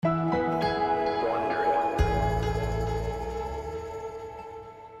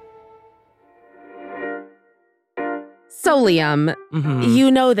So, Liam, you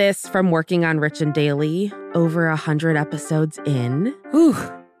know this from working on Rich and Daily, over 100 episodes in. Whew.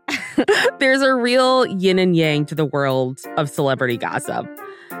 There's a real yin and yang to the world of celebrity gossip.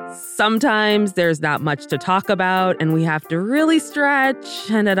 Sometimes there's not much to talk about and we have to really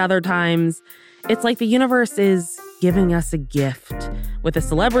stretch. And at other times, it's like the universe is giving us a gift with a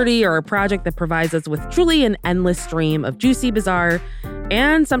celebrity or a project that provides us with truly an endless stream of juicy, bizarre,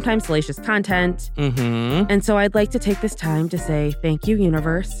 and sometimes salacious content. And so I'd like to take this time to say thank you,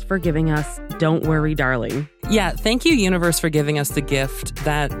 universe, for giving us Don't Worry, Darling. Yeah, thank you, universe, for giving us the gift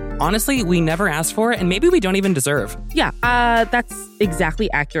that, honestly, we never asked for and maybe we don't even deserve. Yeah, that's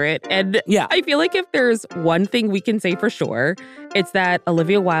exactly accurate. And yeah, I feel like if there's one thing we can say for sure, it's that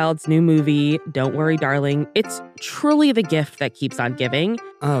Olivia Wilde's new movie, Don't Worry, Darling, it's truly the gift that keeps on giving.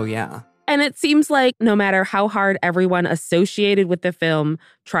 Oh, yeah. And it seems like no matter how hard everyone associated with the film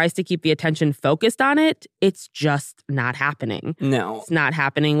tries to keep the attention focused on it, it's just not happening. No. It's not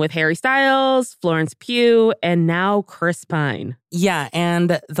happening with Harry Styles, Florence Pugh, and now Chris Pine. Yeah,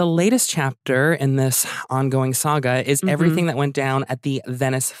 and the latest chapter in this ongoing saga is everything that went down at the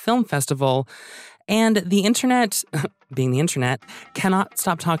Venice Film Festival. And the internet, being the internet, cannot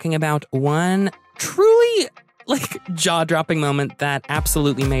stop talking about one truly jaw-dropping moment that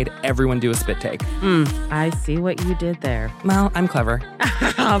absolutely made everyone do a spit take. I see what you did there. Well, I'm clever.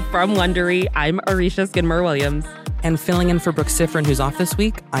 From Wondery, I'm Arisha Skidmore-Williams. And filling in for Brooke Siffrin, who's off this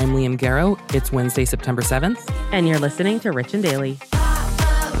week, I'm Liam Garrow. It's Wednesday, September 7th. And you're listening to Rich and Daily.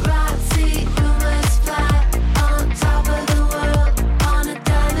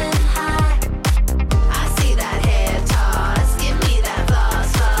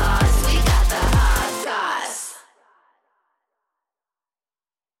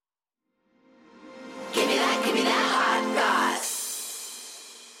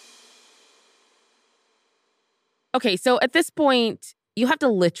 Okay, so at this point, you have to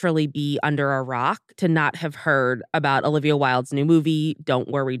literally be under a rock to not have heard about Olivia Wilde's new movie, Don't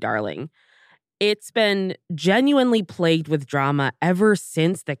Worry, Darling. It's been genuinely plagued with drama ever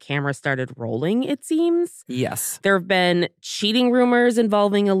since the camera started rolling, it seems. Yes. There have been cheating rumors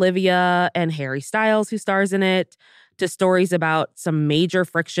involving Olivia and Harry Styles, who stars in it, to stories about some major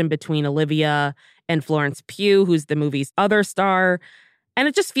friction between Olivia and Florence Pugh, who's the movie's other star. And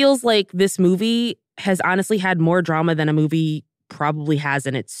it just feels like this movie has honestly had more drama than a movie probably has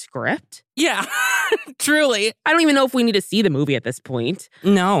in its script. Yeah, truly. I don't even know if we need to see the movie at this point.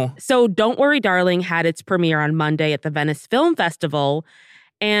 No. So Don't Worry, Darling had its premiere on Monday at the Venice Film Festival,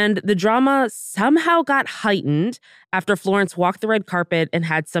 and the drama somehow got heightened after Florence walked the red carpet and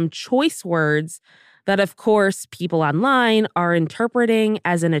had some choice words that, of course, people online are interpreting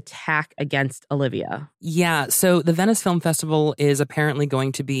as an attack against Olivia. Yeah, so the Venice Film Festival is apparently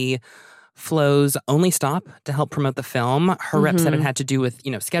going to be Flo's only stop to help promote the film. Her rep said it had to do with,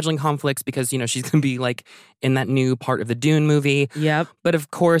 scheduling conflicts because, she's going to be in that new part of the Dune movie. Yep. But of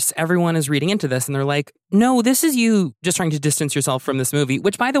course, everyone is reading into this and they're like, no, this is you just trying to distance yourself from this movie,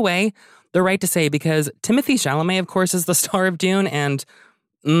 which, by the way, they're right to say because Timothée Chalamet, of course, is the star of Dune and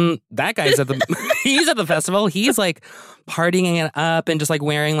that guy's he's at the festival. He's partying it up and just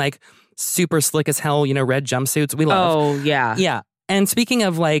wearing super slick as hell, red jumpsuits. We love. Oh, yeah. Yeah. And speaking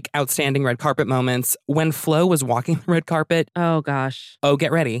of outstanding red carpet moments, when Flo was walking the red carpet. Oh, gosh. Oh,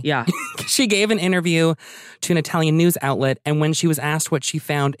 get ready. Yeah. She gave an interview to an Italian news outlet. And when she was asked what she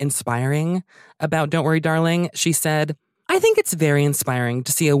found inspiring about Don't Worry, Darling, she said, I think it's very inspiring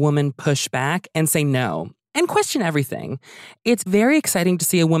to see a woman push back and say no and question everything. It's very exciting to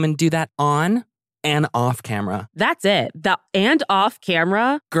see a woman do that on and off camera. That's it. The and off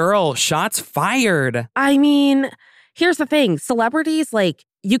camera. Girl, shots fired. I mean, here's the thing. Celebrities,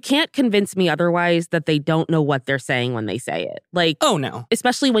 you can't convince me otherwise that they don't know what they're saying when they say it. Oh, no.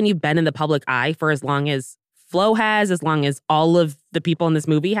 Especially when you've been in the public eye for as long as Flo has, as long as all of the people in this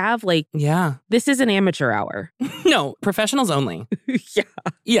movie have. Yeah. This is an amateur hour. No, professionals only. Yeah.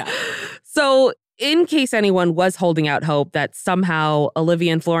 Yeah. So in case anyone was holding out hope that somehow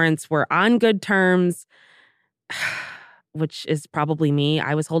Olivia and Florence were on good terms, which is probably me,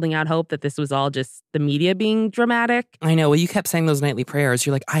 I was holding out hope that this was all just the media being dramatic. I know. Well, you kept saying those nightly prayers.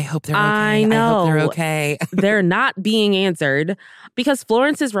 You're like, I hope they're okay. I know. I hope they're okay. They're not being answered because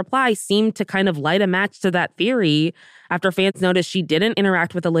Florence's reply seemed to kind of light a match to that theory after fans noticed she didn't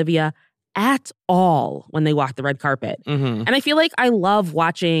interact with Olivia at all when they walked the red carpet. And I feel like I love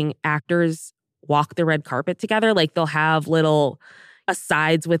watching actors walk the red carpet together. They'll have little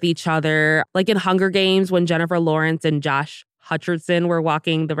asides with each other. In Hunger Games when Jennifer Lawrence and Josh Hutcherson were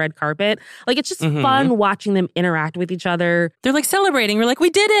walking the red carpet. Like, it's just fun watching them interact with each other. They're like celebrating. We're like, we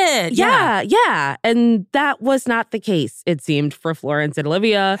did it. Yeah. And that was not the case, it seemed, for Florence and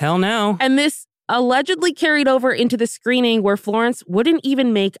Olivia. Hell no. And this allegedly carried over into the screening where Florence wouldn't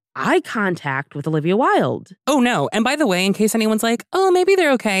even make eye contact with Olivia Wilde. Oh, no. And by the way, in case anyone's like, oh, maybe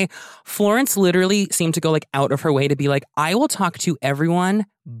they're okay, Florence literally seemed to go like out of her way to be like, I will talk to everyone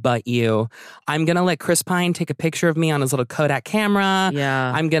but you. I'm going to let Chris Pine take a picture of me on his little Kodak camera.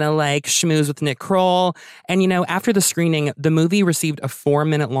 Yeah. I'm going to like schmooze with Nick Kroll. And, you know, after the screening, the movie received a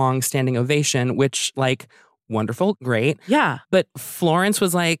 4-minute long standing ovation, which like, wonderful, great. Yeah. But Florence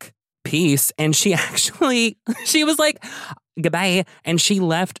was like, peace. And she was like, goodbye. And she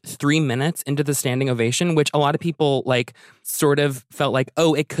left 3 minutes into the standing ovation, which a lot of people like sort of felt like,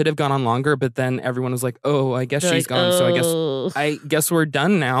 oh, it could have gone on longer. But then everyone was like, oh, I guess she's gone. So I guess we're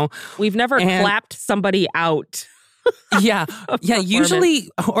done now. We've never clapped somebody out. Yeah. Usually,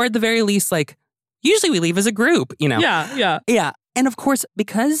 or at the very least, like, usually we leave as a group, you know? Yeah. And of course,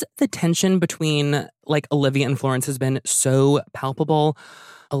 because the tension between like Olivia and Florence has been so palpable,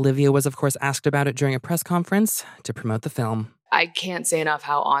 Olivia was, of course, asked about it during a press conference to promote the film. I can't say enough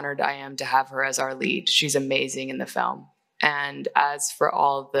how honored I am to have her as our lead. She's amazing in the film. And as for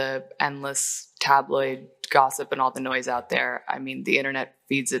all the endless tabloid gossip and all the noise out there, I mean, the internet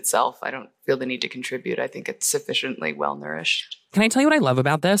feeds itself. I don't feel the need to contribute. I think it's sufficiently well-nourished. Can I tell you what I love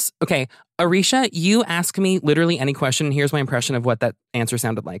about this? Okay, Arisha, you ask me literally any question, and here's my impression of what that answer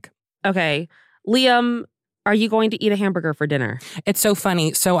sounded like. Okay, Liam, are you going to eat a hamburger for dinner? It's so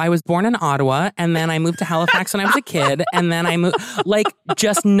funny. So I was born in Ottawa, and then I moved to Halifax when I was a kid, and then I moved, like,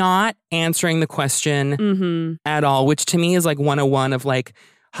 just not answering the question at all, which to me is like 101 of like,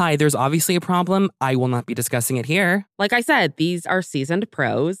 hi, there's obviously a problem. I will not be discussing it here. Like I said, these are seasoned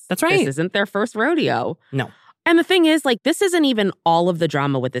pros. That's right. This isn't their first rodeo. No. And the thing is, like, this isn't even all of the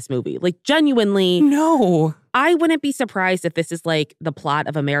drama with this movie. Like, genuinely, no. I wouldn't be surprised if this is like the plot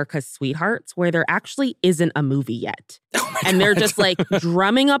of America's Sweethearts, where there actually isn't a movie yet. Oh my and they're God. just like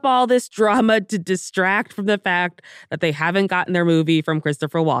drumming up all this drama to distract from the fact that they haven't gotten their movie from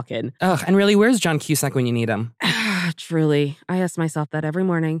Christopher Walken. Ugh, and really, where's John Cusack when you need him? Truly. I ask myself that every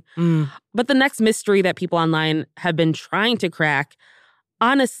morning. But the next mystery that people online have been trying to crack,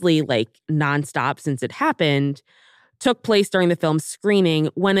 honestly, like nonstop since it happened, took place during the film's screening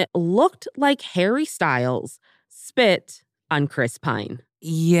when it looked like Harry Styles spit on Chris Pine.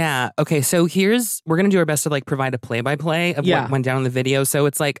 Yeah. Okay. So we're going to do our best to like provide a play-by-play of what went down in the video. So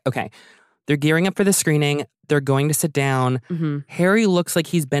it's like, okay, they're gearing up for the screening. They're going to sit down. Harry looks like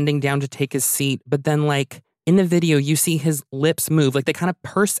he's bending down to take his seat. But then like in the video, you see his lips move. Like they kind of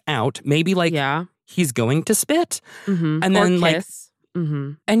purse out. Maybe like he's going to spit. And then like,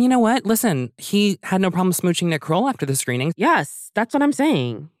 and you know what? Listen, he had no problem smooching Nick Kroll after the screening. Yes, that's what I'm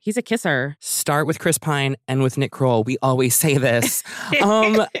saying. He's a kisser. Start with Chris Pine and with Nick Kroll. We always say this.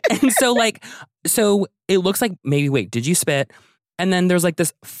 And so it looks like maybe, wait, did you spit? And then there's like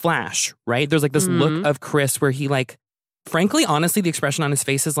this flash, right? There's like this look of Chris where he like, frankly, honestly, the expression on his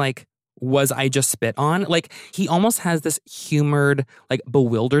face is like, was I just spit on? Like he almost has this humored, like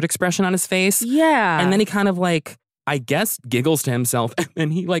bewildered expression on his face. Yeah. And then he kind of like, I guess, giggles to himself, and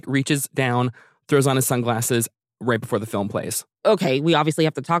then he like reaches down, throws on his sunglasses right before the film plays. Okay, we obviously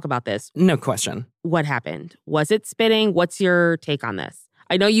have to talk about this. No question. What happened? Was it spitting? What's your take on this?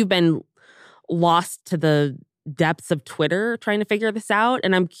 I know you've been lost to the depths of Twitter trying to figure this out,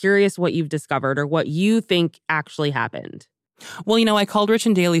 and I'm curious what you've discovered or what you think actually happened. Well, you know, I called Rich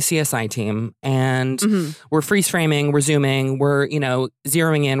and Daly CSI team, and we're freeze framing, we're zooming, we're, you know,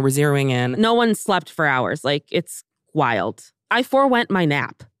 zeroing in, we're zeroing in. No one slept for hours. Like, it's wild. I forewent my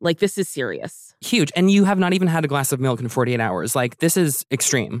nap. Like, this is serious. Huge. And you have not even had a glass of milk in 48 hours. Like, this is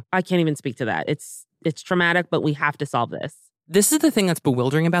extreme. I can't even speak to that. It's traumatic, but we have to solve this. This is the thing that's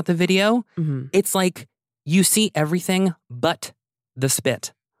bewildering about the video. It's like you see everything but the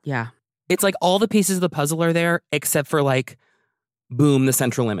spit. Yeah. It's like all the pieces of the puzzle are there except for like, boom, the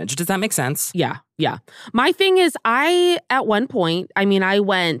central image. Does that make sense? Yeah. My thing is, at one point, I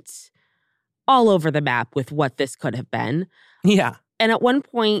went all over the map with what this could have been. Yeah. And at one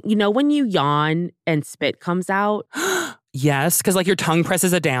point, you know, when you yawn and spit comes out. Yes, because like your tongue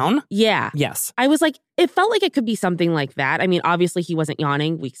presses it down. Yeah. Yes. I was like, it felt like it could be something like that. I mean, obviously he wasn't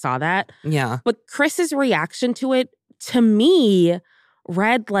yawning. We saw that. Yeah. But Chris's reaction to it, to me,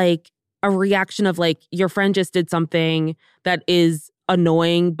 read like a reaction of like, your friend just did something that is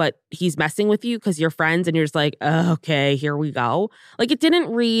annoying, but he's messing with you because you're friends, and you're just like, oh, okay, here we go. Like, it didn't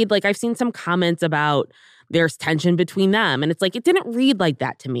read, like, I've seen some comments about there's tension between them, and it's like, it didn't read like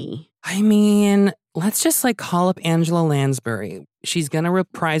that to me. I mean, let's just like call up Angela Lansbury. She's going to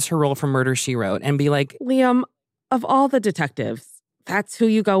reprise her role from Murder, She Wrote and be like, Liam, of all the detectives, that's who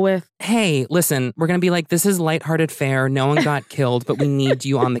you go with? hey, listen, we're going to be like, this is lighthearted fare. No one got killed, but we need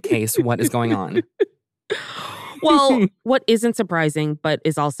you on the case. What is going on? Well, what isn't surprising, but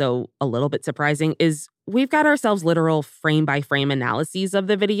is also a little bit surprising, is we've got ourselves literal frame-by-frame analyses of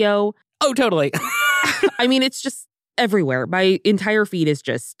the video. Oh, totally. I mean, it's just everywhere. My entire feed is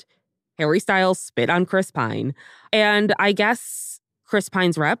just Harry Styles spit on Chris Pine. And I guess Chris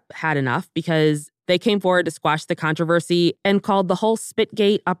Pine's rep had enough because they came forward to squash the controversy and called the whole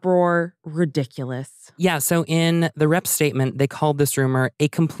Spitgate uproar ridiculous. Yeah, so in the rep statement, they called this rumor a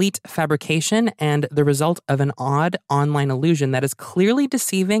complete fabrication and the result of an odd online illusion that is clearly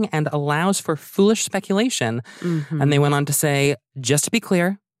deceiving and allows for foolish speculation. Mm-hmm. And they went on to say, just to be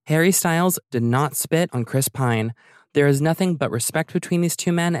clear, Harry Styles did not spit on Chris Pine. There is nothing but respect between these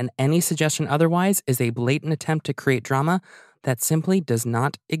two men, and any suggestion otherwise is a blatant attempt to create drama that simply does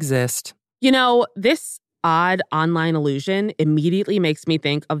not exist. You know, this odd online illusion immediately makes me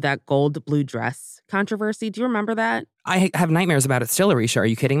think of that gold blue dress controversy. Do you remember that? I have nightmares about it still, Arisha. Are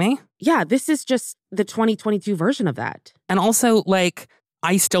you kidding me? Yeah, this is just the 2022 version of that. And also, like,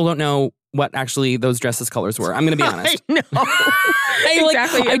 I still don't know what actually those dresses colors were. I'm going to be honest. I know.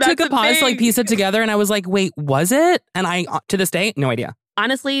 Exactly. I took a pause to like piece it together and I was like, wait, was it? And I, to this day, no idea.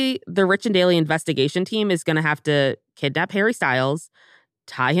 Honestly, the Rich and Daily investigation team is going to have to kidnap Harry Styles,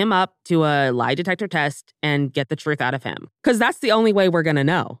 tie him up to a lie detector test, and get the truth out of him. Because that's the only way we're going to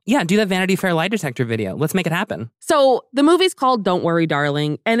know. Yeah, do that Vanity Fair lie detector video. Let's make it happen. So the movie's called Don't Worry,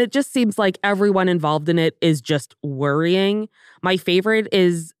 Darling, and it just seems like everyone involved in it is just worrying. My favorite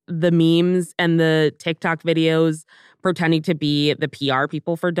is the memes and the TikTok videos pretending to be the PR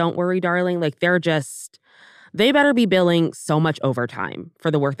people for Don't Worry, Darling. Like, they better be billing so much overtime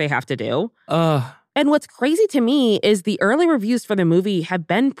for the work they have to do. And what's crazy to me is the early reviews for the movie have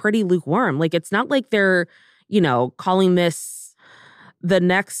been pretty lukewarm. Like, it's not like they're, calling this the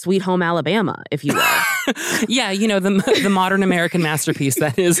next Sweet Home Alabama, if you will. Yeah, the modern American masterpiece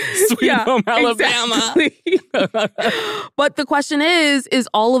that is Sweet Home Alabama. Exactly. But the question is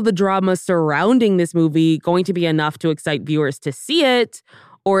all of the drama surrounding this movie going to be enough to excite viewers to see it?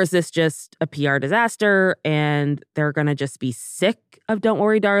 Or is this just a PR disaster and they're going to just be sick of Don't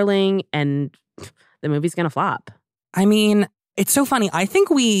Worry, Darling, and the movie's going to flop? I mean, it's so funny. I think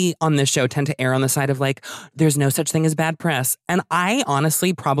we on this show tend to err on the side of like, there's no such thing as bad press. And I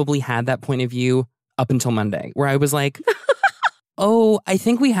honestly probably had that point of view up until Monday, where I was like, oh, I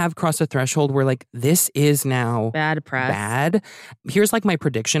think we have crossed a threshold where like, this is now bad press. Bad. Here's like my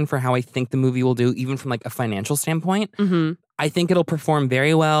prediction for how I think the movie will do, even from like a financial standpoint. Mm-hmm. I think it'll perform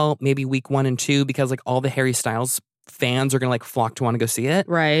very well, maybe week 1 and 2, because like all the Harry Styles fans are going to like flock to want to go see it.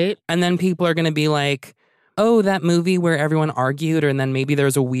 Right. And then people are going to be like, oh, that movie where everyone argued, and then maybe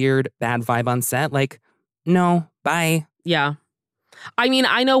there's a weird bad vibe on set. Like, no, bye. Yeah. I mean,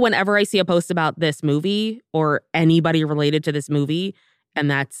 I know whenever I see a post about this movie or anybody related to this movie,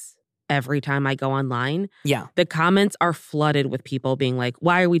 and that's every time I go online, the comments are flooded with people being like,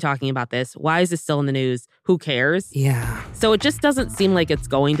 why are we talking about this? Why is this still in the news? Who cares? Yeah. So it just doesn't seem like it's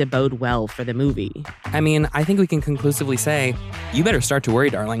going to bode well for the movie. I mean, I think we can conclusively say, you better start to worry,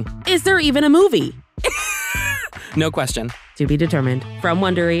 darling. Is there even a movie? No question. To be determined. From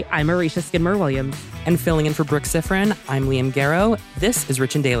Wondery, I'm Arisha Skidmore-Williams. And filling in for Brooke Sifrin, I'm Liam Garrow. This is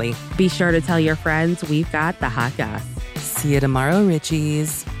Rich and Daily. Be sure to tell your friends we've got the hot goss. See you tomorrow,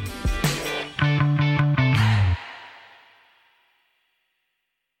 Richies.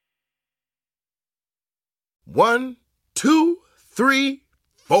 One, 2, 3,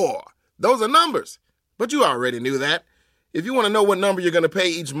 4. Those are numbers. But you already knew that. If you want to know what number you're going to pay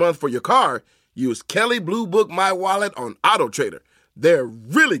each month for your car, use Kelley Blue Book My Wallet on AutoTrader. They're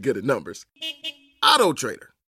really good at numbers. AutoTrader.